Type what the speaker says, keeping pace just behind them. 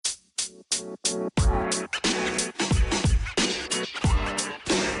All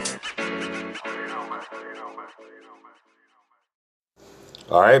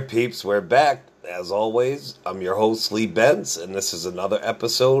right, peeps, we're back. As always, I'm your host, Lee Benz, and this is another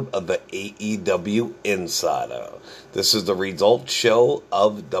episode of the AEW Insider. This is the results show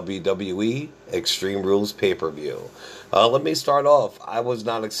of WWE Extreme Rules pay-per-view. Let me start off. I was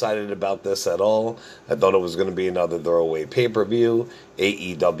not excited about this at all. I thought it was going to be another throwaway pay-per-view.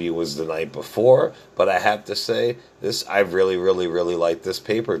 AEW was the night before, but I have to say, I really liked this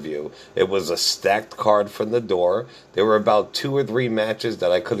pay-per-view. It was a stacked card from the door. There were about 2 or 3 matches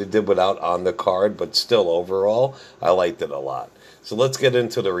that I could have did without on the card, but still, overall, I liked it a lot. So let's get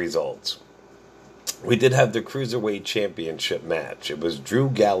into the results. We did have the Cruiserweight Championship match. It was Drew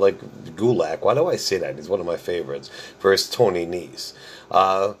Gulak. Why do I say that? He's one of my favorites. Versus Tony Nese.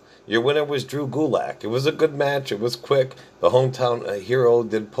 Your winner was Drew Gulak. It was a good match. It was quick. The hometown hero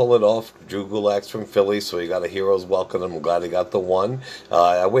did pull it off. Drew Gulak's from Philly, so he got a hero's welcome. I'm glad he got the one.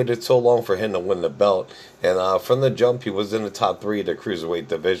 I waited so long for him to win the belt. And from the jump, he was in the top 3 of the Cruiserweight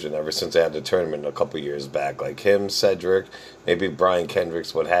division ever since I had the tournament a couple years back. Like him, Cedric, maybe Brian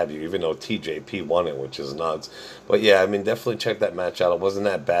Kendricks, what have you, even though TJP won it, which is nuts. But yeah, I mean, definitely check that match out. It wasn't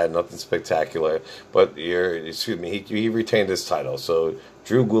that bad, nothing spectacular. But he retained his title. So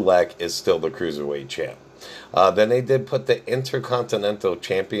Drew Gulak is still the Cruiserweight champ. Then they did put the Intercontinental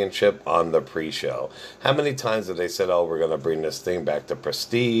Championship on the pre-show. How many times have they said, oh, we're going to bring this thing back to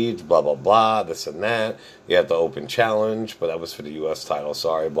Prestige, blah, blah, blah, this and that. You had the Open Challenge, but that was for the U.S. title,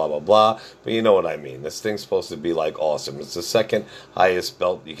 sorry, blah, blah, blah. But you know what I mean. This thing's supposed to be, like, awesome. It's the second highest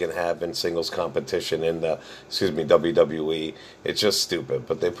belt you can have in singles competition in the, WWE. It's just stupid.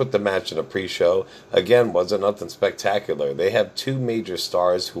 But they put the match in a pre-show. Again, wasn't nothing spectacular. They have 2 major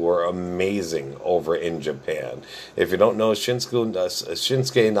stars who are amazing over in Japan. If you don't know, Shinsuke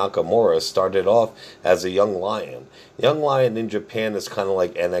Nakamura started off as a young lion. Young lion in Japan is kind of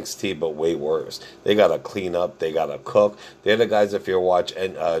like NXT, but way worse. They got to clean up. They got to cook. They're the guys, if you watch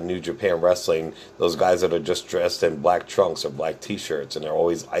New Japan Wrestling, those guys that are just dressed in black trunks or black T-shirts, and they're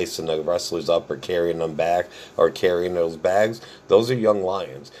always icing the wrestlers up or carrying them back or carrying those bags. Those are young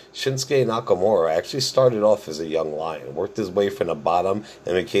lions. Shinsuke Nakamura actually started off as a young lion, worked his way from the bottom,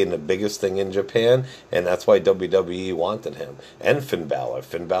 and became the biggest thing in Japan, and that's why WWE wanted him. And Finn Balor.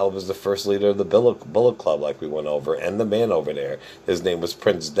 Finn Balor was the first leader of the Bullet Club, like we went over, and the man over there. His name was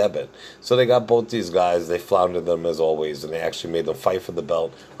Prince Devitt. So they got both these guys. They floundered them as always, and they actually made them fight for the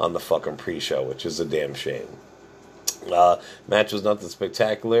belt on the fucking pre-show, which is a damn shame. Match was nothing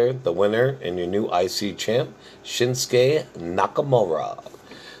spectacular. The winner and your new IC champ, Shinsuke Nakamura.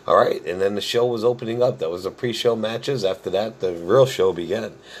 Alright, and then the show was opening up. That was the pre-show matches. After that, the real show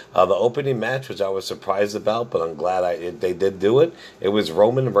began. The opening match, which I was surprised about, but I'm glad they did do it. It was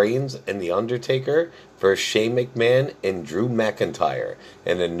Roman Reigns and The Undertaker versus Shane McMahon and Drew McIntyre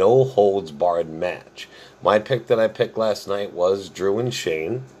in a no-holds-barred match. My pick that I picked last night was Drew and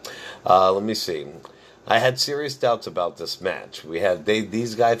Shane. Let me see. I had serious doubts about this match.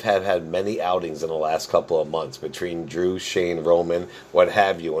 These guys have had many outings in the last couple of months between Drew, Shane, Roman, what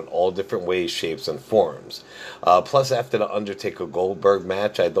have you, in all different ways, shapes, and forms. Plus, after the Undertaker-Goldberg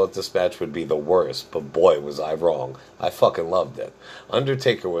match, I thought this match would be the worst, but boy, was I wrong. I fucking loved it.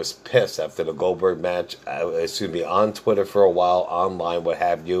 Undertaker was pissed after the Goldberg match, on Twitter for a while, online, what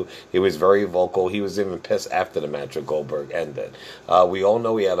have you. He was very vocal. He was even pissed after the match with Goldberg ended. We all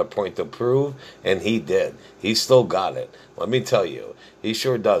know he had a point to prove, and he did. He still got it. Let me tell you, he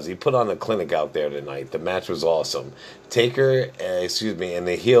sure does. He put on a clinic out there tonight. The match was awesome. Taker, and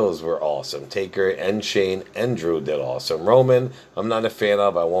the heels were awesome. Taker and Shane and Drew did awesome. Roman, I'm not a fan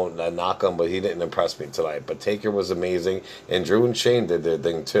of. I won't knock him, but he didn't impress me tonight. But Taker was amazing, and Drew and Shane did their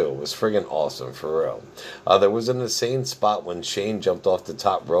thing too. It was friggin' awesome, for real. There was an insane spot when Shane jumped off the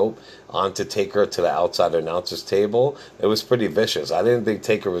top rope onto Taker to the outside announcer's table. It was pretty vicious. I didn't think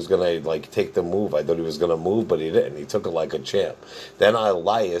Taker was going to take the move. I thought he was going to move, but he didn't. He took it like a champ. Then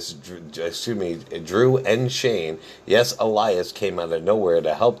Drew and Shane, yes, Elias came out of nowhere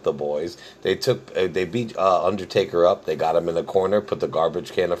to help the boys. They beat Undertaker up. They got him in the corner, put the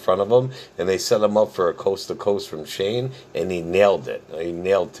garbage can in front of him, and they set him up for a coast to coast from Shane, and he nailed it. He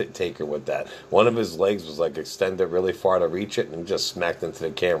nailed Taker with that. One of his legs was extended really far to reach it, and just smacked into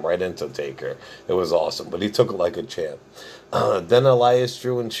the can right into Taker. It was awesome, but he took it like a champ. Then Elias,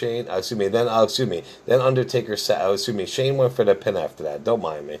 Drew, and Shane. Then Undertaker. Shane went for the pin after that. Don't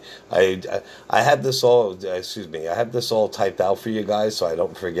mind me. I had this all. I have this all typed out for you guys, so I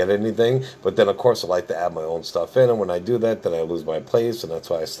don't forget anything. But then, of course, I like to add my own stuff in, and when I do that, then I lose my place, and that's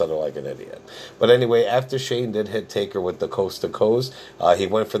why I stutter like an idiot. But anyway, after Shane did hit Taker with the coast to coast, he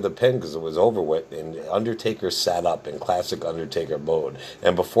went for the pin because it was over with, and Undertaker sat up in classic Undertaker mode.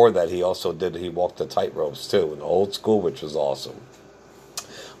 And before that, he walked the tightropes too, in the old school, which was awesome.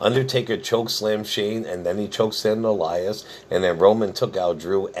 Undertaker chokeslammed Shane, and then he chokeslammed Elias, and then Roman took out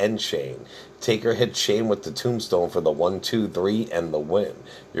Drew and Shane. Taker hit Shane with the tombstone for the 1, 2, 3 and the win.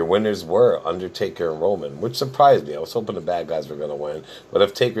 Your winners were Undertaker and Roman, which surprised me. I was hoping the bad guys were going to win, but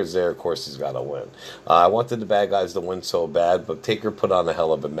if Taker's there, of course he's got to win. I wanted the bad guys to win so bad, but Taker put on a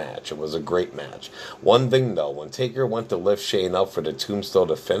hell of a match. It was a great match. One thing though, when Taker went to lift Shane up for the tombstone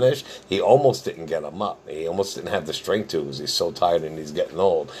to finish, he almost didn't get him up. He almost didn't have the strength to because he's so tired and he's getting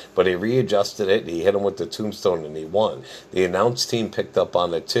old. But he readjusted it, he hit him with the tombstone, and he won. The announce team picked up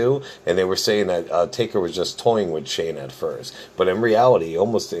on it too, and they were saying that Taker was just toying with Shane at first. But in reality, he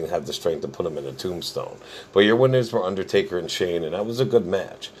almost didn't have the strength to put him in a tombstone. But your winners were Undertaker and Shane, and that was a good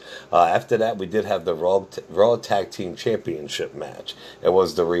match. After that, we did have the Raw Tag Team Championship match. It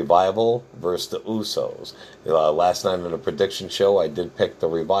was the Revival versus the Usos. Last night on the prediction show, I did pick the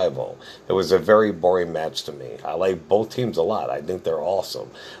Revival. It was a very boring match to me. I like both teams a lot. I think they're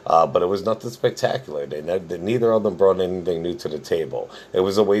awesome. But it was nothing spectacular. Neither of them brought anything new to the table. It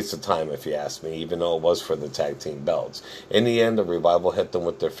was a waste of time, if you ask me, even though it was for the tag team belts. In the end, the Revival hit them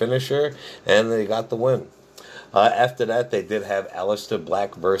with their finisher, and they got the win. After that, they did have Aleister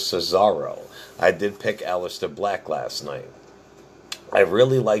Black versus Cesaro. I did pick Aleister Black last night. I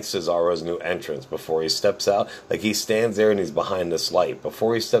really like Cesaro's new entrance before he steps out. Like, he stands there and he's behind this light.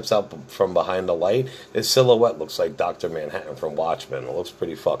 Before he steps out from behind the light, his silhouette looks like Dr. Manhattan from Watchmen. It looks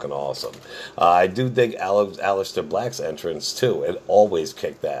pretty fucking awesome. I do dig Aleister Black's entrance, too. It always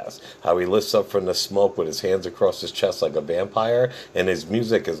kicked ass. How he lifts up from the smoke with his hands across his chest like a vampire, and his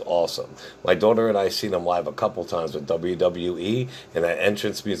music is awesome. My daughter and I seen him live a couple times with WWE, and that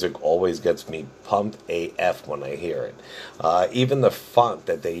entrance music always gets me pumped AF when I hear it. Even the font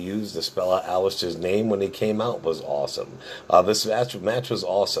that they used to spell out Aleister's name when he came out was awesome. This match was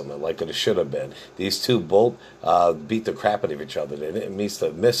awesome, like it should have been. These two both beat the crap out of each other. They didn't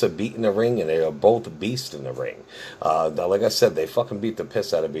miss a beat in the ring, and they are both beasts in the ring. Like I said, they fucking beat the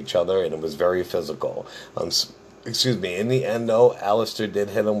piss out of each other, and it was very physical. In the end, though, Aleister did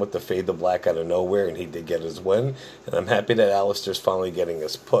hit him with the Fade to Black out of nowhere, and he did get his win. And I'm happy that Aleister's finally getting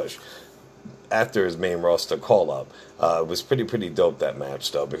his push after his main roster call-up. It was pretty dope, that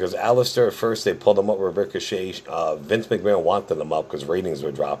match, though, because Aleister, at first, they pulled him up with Ricochet. Vince McMahon wanted him up because ratings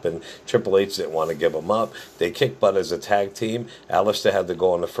were dropping. Triple H didn't want to give him up. They kicked butt as a tag team. Aleister had to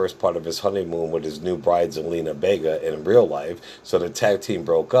go on the first part of his honeymoon with his new bride, Zelina Vega, in real life, so the tag team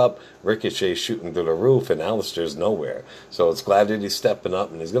broke up. Ricochet shooting through the roof, and Aleister's nowhere. So it's glad that he's stepping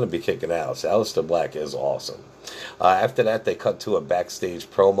up, and he's going to be kicking ass. Aleister Black is awesome. After that, they cut to a backstage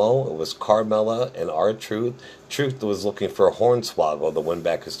promo. It was Carmella and R-Truth. Truth was looking for Hornswoggle to win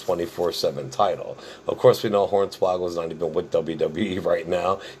back his 24/7 title. Of course, we know Hornswoggle's not even with WWE right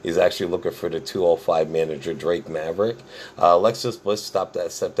now. He's actually looking for the 205 manager, Drake Maverick. Alexis Bliss stepped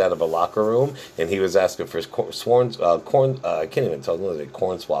out of a locker room, and he was asking for I can't even tell him,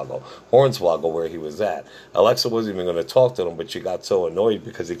 Hornswoggle, where he was at. Alexa wasn't even going to talk to him, but she got so annoyed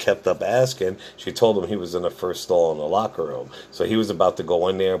because he kept up asking. She told him he was in the first stall in the locker room. So he was about to go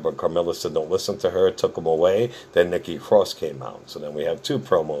in there, but Carmella said don't listen to her, took him away. Then Nikki Cross came out. So then we have two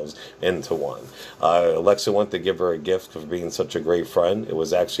promos into one. Alexa went to give her a gift for being such a great friend. It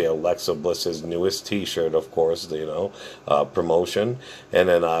was actually Alexa Bliss's newest t-shirt, of course, promotion. And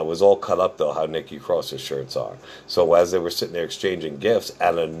then it was all cut up, though, how Nikki Cross's shirts are. So as they were sitting there exchanging gifts,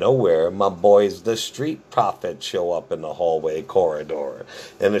 out of nowhere, my boys, the Street Profits, show up in the hallway corridor.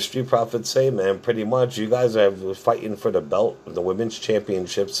 And the Street Profits say, man, pretty much, you guys are fighting for the belt, the Women's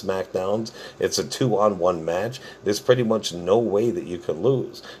Championship SmackDowns. It's a 2-on-1 match. There's pretty much no way that you can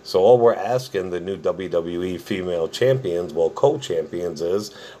lose. So all we're asking the new WWE female champions, co-champions,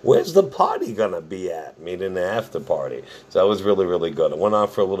 is, where's the party going to be at? Meaning the after party. So that was really, really good. It went on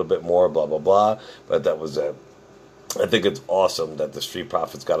for a little bit more, blah, blah, blah, but that was it. I think it's awesome that the Street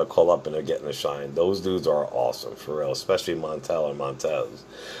Profits got a call up and they're getting a shine. Those dudes are awesome, for real, especially Montel and Montez.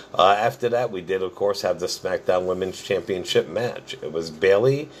 After that, we did, of course, have the SmackDown Women's Championship match. It was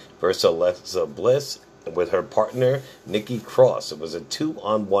Bayley versus Alexa Bliss with her partner, Nikki Cross. It was a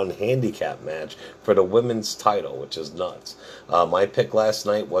 2-on-1 handicap match for the women's title, which is nuts. My pick last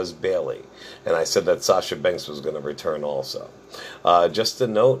night was Bayley, and I said that Sasha Banks was going to return also. Just a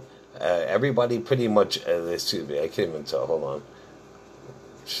note, everybody pretty much, excuse me, I can't even tell, hold on.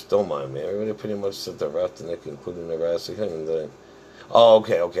 Don't mind me. Everybody pretty much said the ref, the Nick, including the rest. Oh,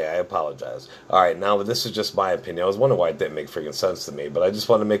 okay, I apologize. All right, now this is just my opinion. I was wondering why it didn't make freaking sense to me, but I just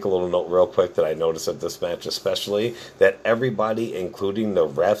want to make a little note real quick that I noticed at this match especially, that everybody, including the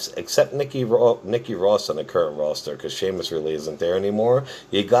refs, except Nikki Ross on the current roster, because Sheamus really isn't there anymore,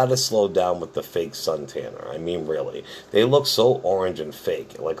 you got to slow down with the fake suntanner. I mean, really. They look so orange and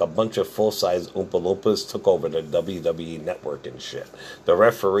fake, like a bunch of full-size Oompa Loompas took over the WWE network and shit. The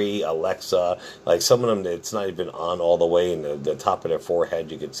referee, Alexa, like some of them, it's not even on all the way, and the top of their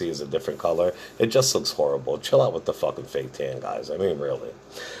forehead you can see is a different color. It just looks horrible. Chill out with the fucking fake tan, guys. I mean, really.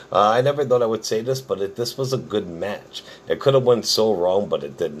 I never thought I would say this, but this was a good match. It could have went so wrong, but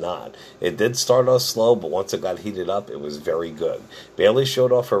it did not. It did start off slow, but once it got heated up, it was very good. Bayley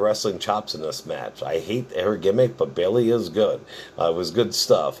showed off her wrestling chops in this match. I hate her gimmick, but Bayley is good. It was good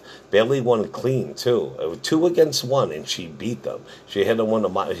stuff. Bayley won clean, too. It was 2 against 1, and she beat them. She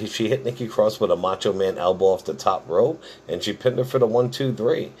hit Nikki Cross with a Macho Man elbow off the top rope, and she pinned her for the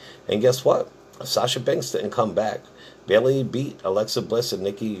 1-2-3. And guess what? Sasha Banks didn't come back. Bayley beat Alexa Bliss and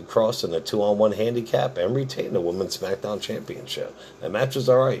Nikki Cross in a 2-on-1 handicap and retained the Women's SmackDown Championship. The match was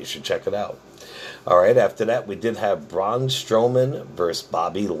alright. You should check it out. Alright, after that, we did have Braun Strowman versus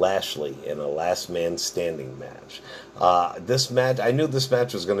Bobby Lashley in a last man standing match. This match, I knew this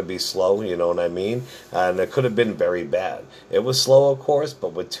match was going to be slow, you know what I mean? And it could have been very bad. It was slow, of course,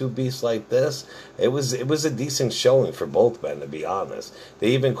 but with two beasts like this, it was a decent showing for both men, to be honest. They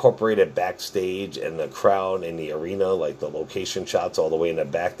even incorporated backstage and the crowd in the arena, like the location shots all the way in the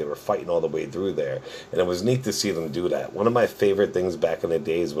back. They were fighting all the way through there, and it was neat to see them do that. One of my favorite things back in the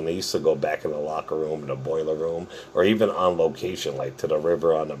days when they used to go back in the locker room, in the boiler room, or even on location, like to the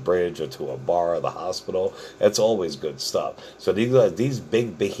river on the bridge or to a bar or the hospital. It's always good stuff. So these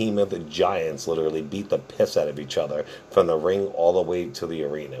big behemoth giants literally beat the piss out of each other from the ring all the way to the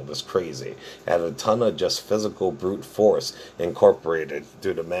arena. It was crazy. Had a ton of just physical brute force incorporated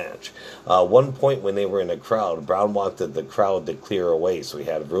through the match. One point when they were in the crowd, Brown wanted the crowd to clear away so he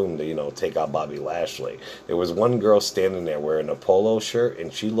had room to, take out Bobby Lashley. There was one girl standing there wearing a polo shirt,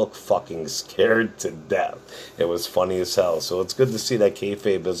 and she looked fucking scared to death. It was funny as hell. So it's good to see that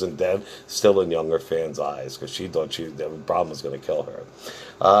kayfabe isn't dead, still in younger fans' eyes, because she thought that Brown was going to kill her.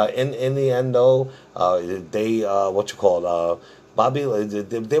 In the end, though, Bobby,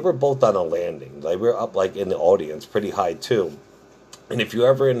 they were both on a landing. They were up in the audience pretty high too. And if you're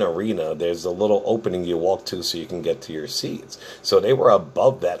ever in an arena, there's a little opening you walk to so you can get to your seats. So they were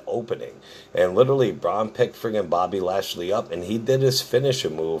above that opening. And literally, Braun picked friggin' Bobby Lashley up, and he did his finisher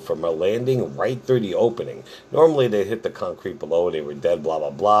move from a landing right through the opening. Normally, they'd hit the concrete below, they were dead, blah, blah,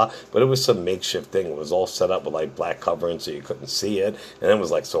 blah. But it was some makeshift thing. It was all set up with, black covering so you couldn't see it. And then it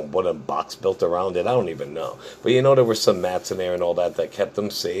was, some wooden box built around it. I don't even know. But, there were some mats in there and all that kept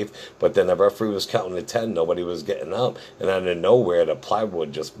them safe. But then the referee was counting to 10. Nobody was getting up. And out of nowhere, the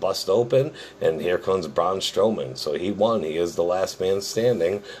plywood just bust open, and here comes Braun Strowman. So he won. He is the last man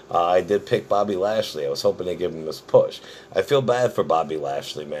standing. I did pick Bobby Lashley. I was hoping to give him this push. I feel bad for Bobby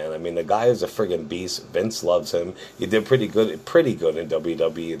Lashley, man. I mean, the guy is a friggin' beast. Vince loves him. He did pretty good in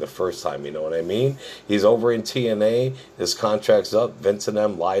WWE the first time, you know what I mean? He's over in TNA. His contract's up. Vince and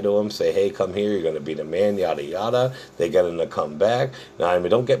them lie to him, say, hey, come here, you're going to be the man, yada, yada. They get him to come back. Now, I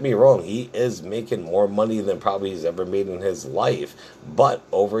mean, don't get me wrong. He is making more money than probably he's ever made in his life. But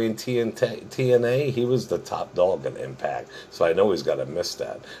over in TNA, he was the top dog in Impact. So I know he's got to miss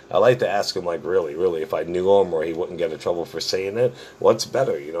that. I like to ask him, really, if I knew him or he wouldn't get in trouble for saying it, what's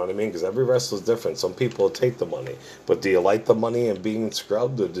better, you know what I mean? Because every wrestler's different. Some people take the money. But do you like the money and being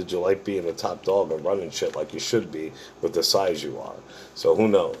scrubbed, or did you like being a top dog and running shit like you should be with the size you are? So who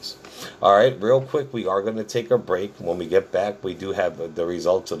knows? All right, real quick, we are going to take a break. When we get back, we do have the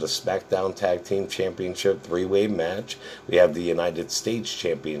results of the SmackDown Tag Team Championship 3-way match. We have the United States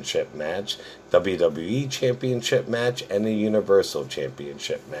Championship match, WWE Championship match, and the Universal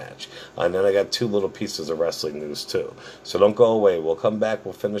Championship match. And then I got 2 little pieces of wrestling news too. So don't go away. We'll come back.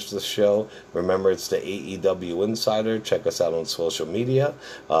 We'll finish this show. Remember, it's the AEW Insider. Check us out on social media.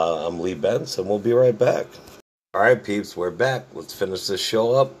 I'm Lee Benz, and we'll be right back. Alright, peeps, we're back. Let's finish this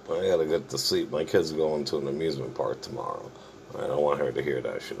show up. I gotta get to sleep. My kids are going to an amusement park tomorrow. I don't want her to hear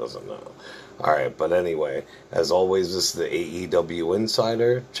that. She doesn't know. All right, but anyway, as always, this is the AEW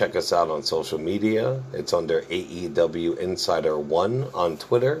Insider. Check us out on social media. It's under AEW Insider 1 on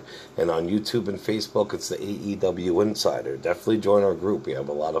Twitter, and on YouTube and Facebook, it's the AEW Insider. Definitely join our group. We have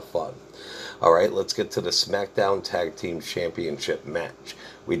a lot of fun. All right, let's get to the SmackDown Tag Team Championship match.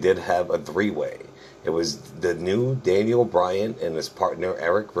 We did have a three-way. It was the new Daniel Bryan and his partner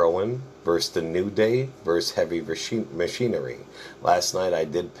Eric Rowan versus the New Day versus Heavy Machinery. Last night I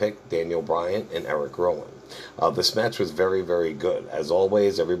did pick Daniel Bryan and Eric Rowan. This match was very, very good. As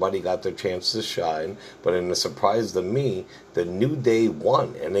always, everybody got their chance to shine, but in a surprise to me, the New Day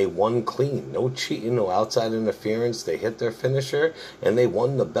won, and they won clean. No cheating, no outside interference. They hit their finisher, and they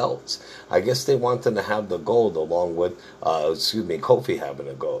won the belts. I guess they wanted to have the gold along with, Kofi having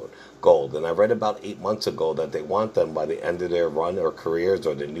a gold. And I read about 8 months ago that they want them by the end of their run or careers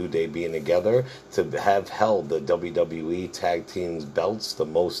or the New Day being together to have held the WWE Tag Team's belts the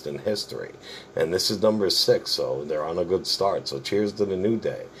most in history. And this is number 6, so they're on a good start. So cheers to the New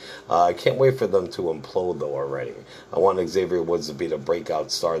Day. I can't wait for them to implode, though, already. I want Xavier Woods to be the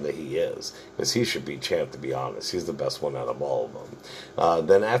breakout star that he is, because he should be champ, to be honest. He's the best one out of all of them.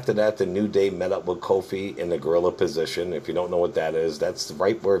 Then after that, the New Day met up with Kofi in the gorilla position. If you don't know what that is, that's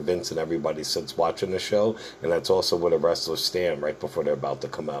right where Vince and everybody sits watching the show, and that's also where the wrestlers stand right before they're about to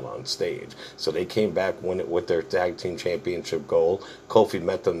come out on stage. So they came back with their tag team championship gold. Kofi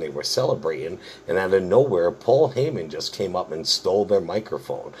met them, they were celebrating, and out of nowhere, Paul Heyman just came up and stole their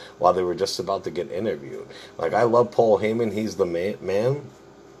microphone while they were just about to get interviewed. Like, I love Paul Heyman, he's the man.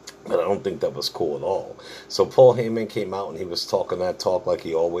 But I don't think that was cool at all. So Paul Heyman came out and he was talking that talk like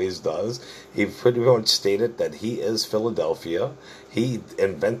he always does. He pretty much stated that he is Philadelphia. He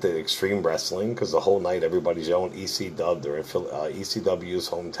invented Extreme Wrestling because the whole night everybody's yelling ECW. They're in ECW's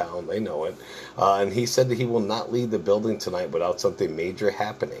hometown. They know it. And he said that he will not leave the building tonight without something major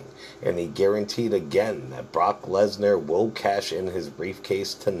happening. And he guaranteed again that Brock Lesnar will cash in his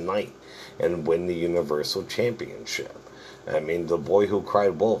briefcase tonight and win the Universal Championship. I mean, the boy who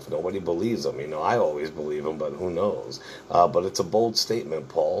cried wolf, nobody believes him. You know, I always believe him, but who knows? But it's a bold statement,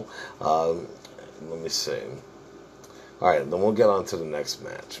 Paul. Let me see. All right, then we'll get on to the next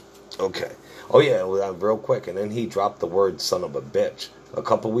match. Okay. Oh, yeah, real quick. And then he dropped the word son of a bitch. A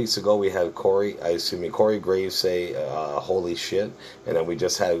couple weeks ago, we had Corey Graves say, holy shit. And then we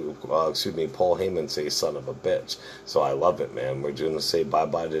just had, Paul Heyman say, son of a bitch. So I love it, man. We're going to say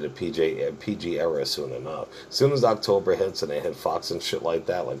bye-bye to the PG era soon enough. As soon as October hits and they hit Fox and shit like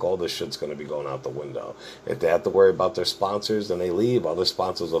that, like all this shit's going to be going out the window. If they have to worry about their sponsors and they leave, other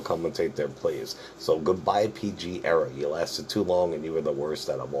sponsors will come and take their place. So goodbye, PG era. You lasted too long and you were the worst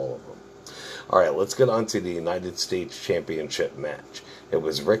out of all of them. All right, let's get on to the United States Championship match. It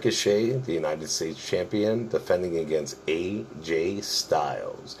was Ricochet, the United States Champion, defending against AJ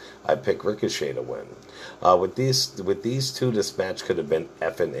Styles. I picked Ricochet to win. With these two, this match could have been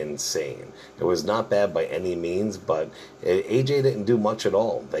effing insane. It was not bad by any means, but AJ didn't do much at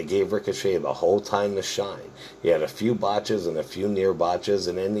all. They gave Ricochet the whole time to shine. He had a few botches and a few near botches,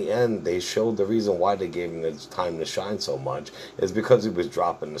 and in the end, they showed the reason why they gave him the time to shine so much is because he was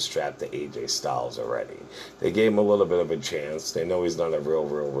dropping the strap to AJ Styles already. They gave him a little bit of a chance. They know he's not a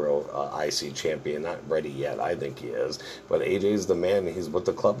real IC champion, not ready yet. I think he is, but AJ's the man. He's with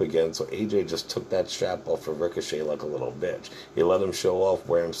the club again, so AJ just took that strap off of Ricochet like a little bitch. He let him show off,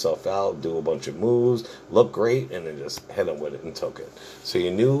 wear himself out, do a bunch of moves, look great, and then just hit him with it and took it. So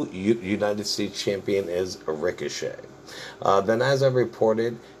your new United States champion is Ricochet. Then, as I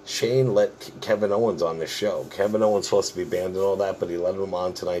reported, Shane let Kevin Owens on the show. Kevin Owens supposed to be banned and all that, but he let him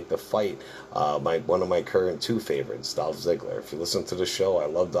on tonight to fight one of my current two favorites, Dolph Ziggler. If you listen to the show, I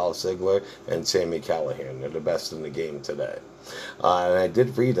love Dolph Ziggler and Sami Callihan. They're the best in the game today. And I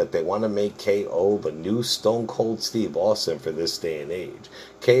did read that they want to make KO the new Stone Cold Steve Austin for this day and age.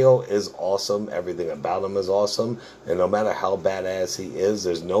 KO is awesome. Everything about him is awesome. And no matter how badass he is,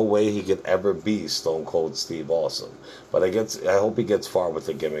 there's no way he could ever be Stone Cold Steve Austin. But I hope he gets far with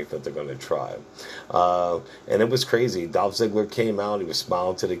the gimmick that they're going to try. And it was crazy. Dolph Ziggler came out. He was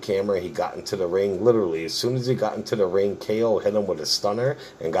smiling to the camera. He got into the ring. Literally, as soon as he got into the ring, KO hit him with a stunner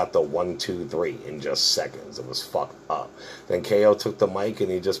and got the 1, 2, 3 in just seconds. It was fucked up. Then KO took the mic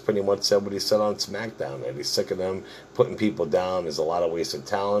and he just pretty much said what he said on SmackDown. That he's sick of them putting people down. There's a lot of wasted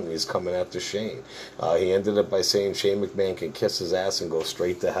talent. And he's coming after Shane. He ended up by saying Shane McMahon can kiss his ass and go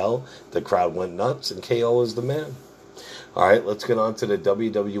straight to hell. The crowd went nuts and KO is the man. Alright, let's get on to the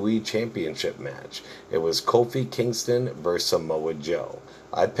WWE Championship match. It was Kofi Kingston versus Samoa Joe.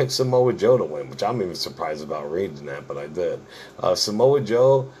 I picked Samoa Joe to win, which I'm even surprised about reading that, but I did. Samoa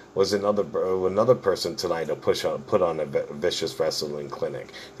Joe was another person tonight to put on a vicious wrestling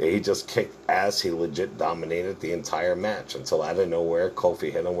clinic. He just kicked ass. He legit dominated the entire match until out of nowhere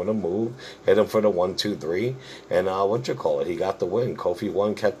Kofi hit him with a move, hit him for the 1-2-3, and he got the win. Kofi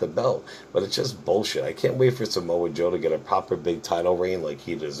won, kept the belt, but it's just bullshit. I can't wait for Samoa Joe to get a proper big title reign like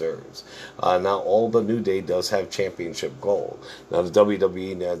he deserves. Now all the New Day does have championship gold. Now the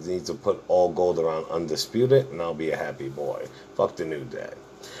WWE now needs to put all gold around Undisputed, and I'll be a happy boy. Fuck the New Day.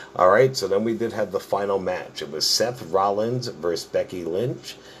 Alright, so then we did have the final match. It was Seth Rollins versus Becky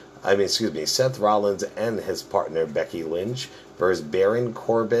Lynch. Seth Rollins and his partner Becky Lynch versus Baron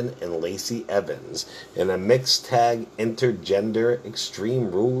Corbin and Lacey Evans in a mixed tag intergender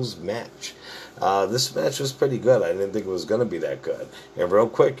Extreme Rules match. This match was pretty good. I didn't think it was going to be that good. And real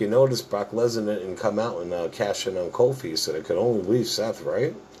quick, you notice Brock Lesnar didn't come out and cash in on Kofi, so they could only leave Seth,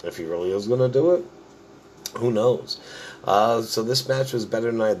 right? If he really was going to do it. Who knows? So this match was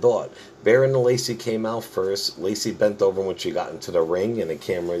better than I thought. Baron and Lacey came out first. Lacey bent over when she got into the ring, and the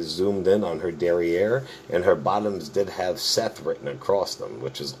camera zoomed in on her derriere, and her bottoms did have Seth written across them,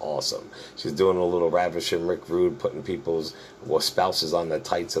 which is awesome. She's doing a little ravishing Rick Rude, putting people's spouses on the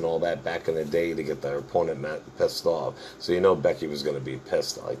tights and all that back in the day to get their opponent pissed off. So you know Becky was going to be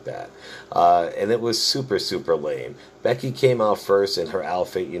pissed like that. And it was super, super lame. Becky came out first in her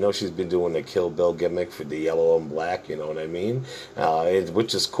outfit. You know she's been doing the Kill Bill gimmick for the yellow and black, you know what I mean?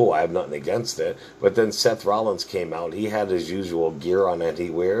 Which is cool. I have nothing against it. But then Seth Rollins came out. He had his usual gear on that he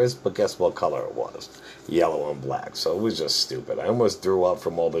wears, but guess what color it was? Yellow and black. So it was just stupid. I almost threw up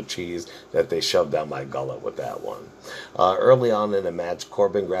from all the cheese that they shoved down my gullet with that one. Early on in the match,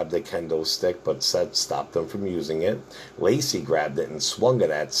 Corbin grabbed the kendo stick, but Seth stopped him from using it. Lacey grabbed it and swung it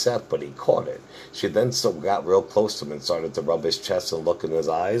at Seth, but he caught it. She then still got real close to him and started to rub his chest and look in his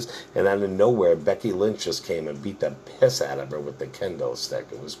eyes, and out of nowhere, Becky Lynch just came and beat the piss out of her with the kendo stick.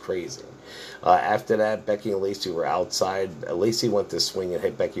 It was crazy. After that, Becky and Lacey were outside. Lacey went to swing and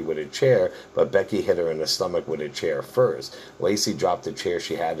hit Becky with a chair, but Becky hit her in the stomach with a chair first. Lacey dropped the chair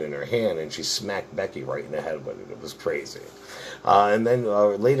she had in her hand, and she smacked Becky right in the head with it. It was crazy. And then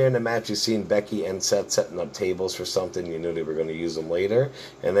later in the match, you seen Becky and Seth setting up tables for something. You knew they were going to use them later,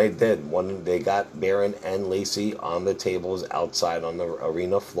 and they did. They got Baron and Lacey on the tables outside on the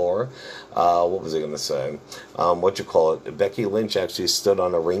arena floor. What was I going to say? Becky Lynch actually stood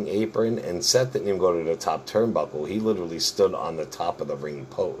on a ring apron, and Seth didn't even go to the top turnbuckle. He literally stood on the top of the ring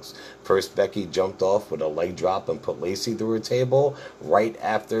post. First, Becky jumped off with a leg drop and put Lacey through a table. Right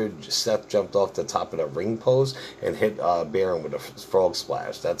after, Seth jumped off the top of the ring post and hit Baron with a frog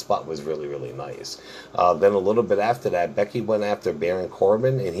splash. That spot was really, really nice. Then a little bit after that, Becky went after Baron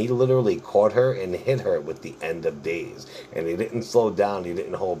Corbin, and he literally caught her and hit her with the end of days. And he didn't slow down. He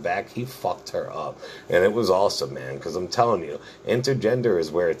didn't hold back. He fucked her up. And it was awesome, man, because I'm telling you, intergender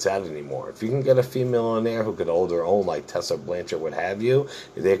is where it's at anymore. If you can get a female in there who could hold her own, like Tessa Blanchard, what have you,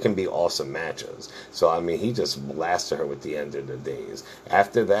 there can be awesome matches. So, I mean, he just blasted her with the end of the days.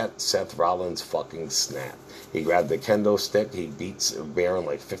 After that, Seth Rollins fucking snapped. He grabbed the kendo stick. He beats Baron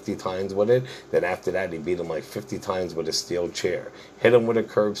like 50 times with it. Then after that, he beat him like 50 times with a steel chair. Hit him with a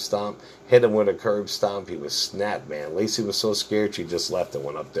curb stomp. Hit him with a curb stomp. He was snapped, man. Lacey was so scared she just left and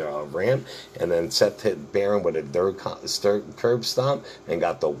went up the ramp. And then Seth hit Baron with a third curb stomp and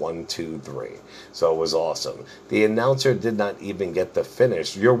got the 1-2-3. So it was awesome. The announcer did not even get the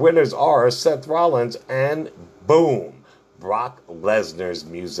finish. Your winners are Seth Rollins, and boom, Brock Lesnar's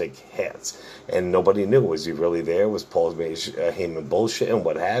music hits. And nobody knew. Was he really there? Was Paul Heyman bullshit and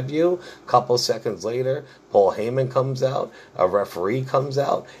what have you? A couple seconds later, Paul Heyman comes out, a referee comes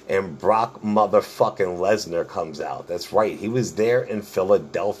out, and Brock motherfucking Lesnar comes out. That's right. He was there in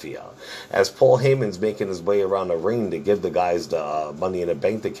Philadelphia. As Paul Heyman's making his way around the ring to give the guys the Money in the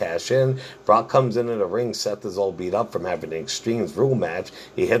Bank to cash in, Brock comes into the ring. Seth is all beat up from having an Extremes Rule match.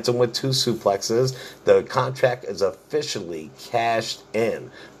 He hits him with 2 suplexes. The contract is officially cashed in.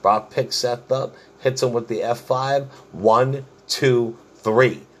 Brock picks Seth up, hits him with the F5. 1, 2,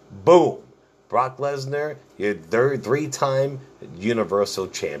 3. Boom. Brock Lesnar, your 3-time Universal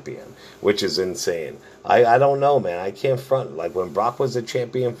Champion, which is insane. I don't know, man. I can't front. Like, when Brock was a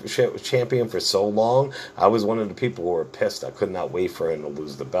champion for so long, I was one of the people who were pissed. I could not wait for him to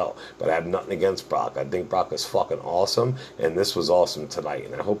lose the belt. But I have nothing against Brock. I think Brock is fucking awesome, and this was awesome tonight.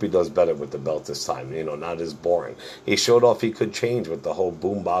 And I hope he does better with the belt this time. You know, not as boring. He showed off he could change with the whole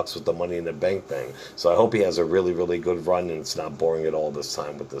boombox with the Money in the Bank thing. So I hope he has a really, really good run, and it's not boring at all this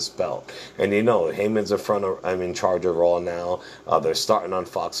time with this belt. And you know, Heyman's in charge of Raw now. They're starting on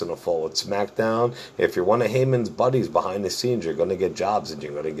Fox in the fall with SmackDown. If you're one of Heyman's buddies behind the scenes, you're going to get jobs and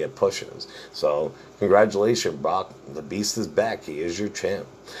you're going to get pushes. So congratulations, Brock. The Beast is back. He is your champ.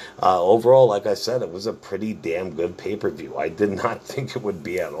 Overall, like I said, it was a pretty damn good pay-per-view. I did not think it would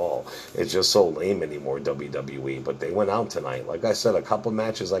be at all. It's just so lame anymore, WWE. But they went out tonight. Like I said, a couple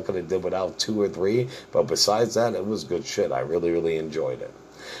matches I could have did without 2 or 3. But besides that, it was good shit. I really, really enjoyed it.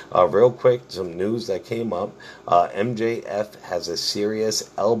 Real quick, some news that came up. MJF has a serious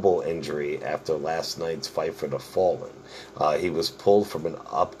elbow injury after last night's Fight for the Fallen. He was pulled from an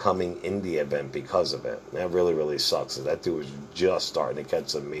upcoming indie event because of it. That really, really sucks. That dude was just starting to catch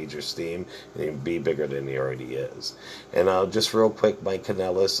some major steam and be bigger than he already is. And just real quick, Mike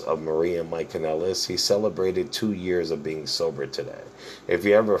Kanellis of Maria and Mike Kanellis, he celebrated 2 years of being sober today. If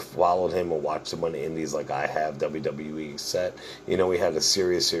you ever followed him or watched him on the indies like I have, WWE set, you know he had a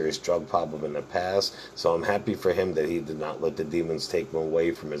serious drug problem in the past. So I'm happy for him that he did not let the demons take him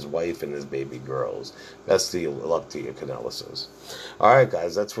away from his wife and his baby girls. Best of luck to you, Kanellis. Alright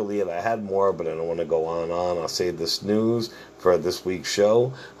guys, that's really it. I had more, but I don't want to go on and on. I'll save this news for this week's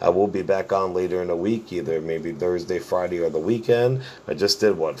show. I will be back on later in the week, either maybe Thursday, Friday, or the weekend. I just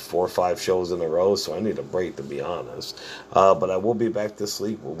did, 4 or 5 shows in a row, so I need a break, to be honest. But I will be back this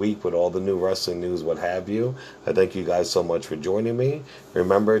week with all the new wrestling news, what have you. I thank you guys so much for joining me.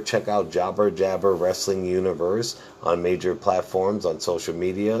 Remember, check out Jabber Jabber Wrestling Universe on major platforms on social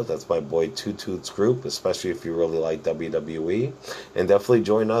media. That's my boy Two Toots group, especially if you really like WWE. And definitely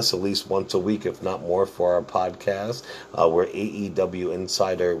join us at least once a week, if not more, for our podcast. We're AEW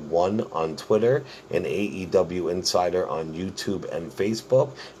Insider 1 on Twitter and AEW Insider on YouTube and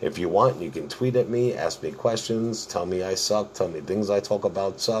Facebook. If you want, you can tweet at me, ask me questions, tell me I suck, tell me things I talk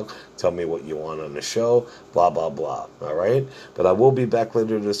about suck, tell me what you want on the show, blah, blah, blah. All right? But I will be back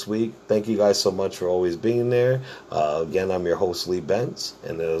later this week. Thank you guys so much for always being there. Again, I'm your host, Lee Bentz.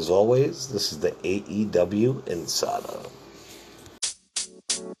 And as always, this is the AEW Insider.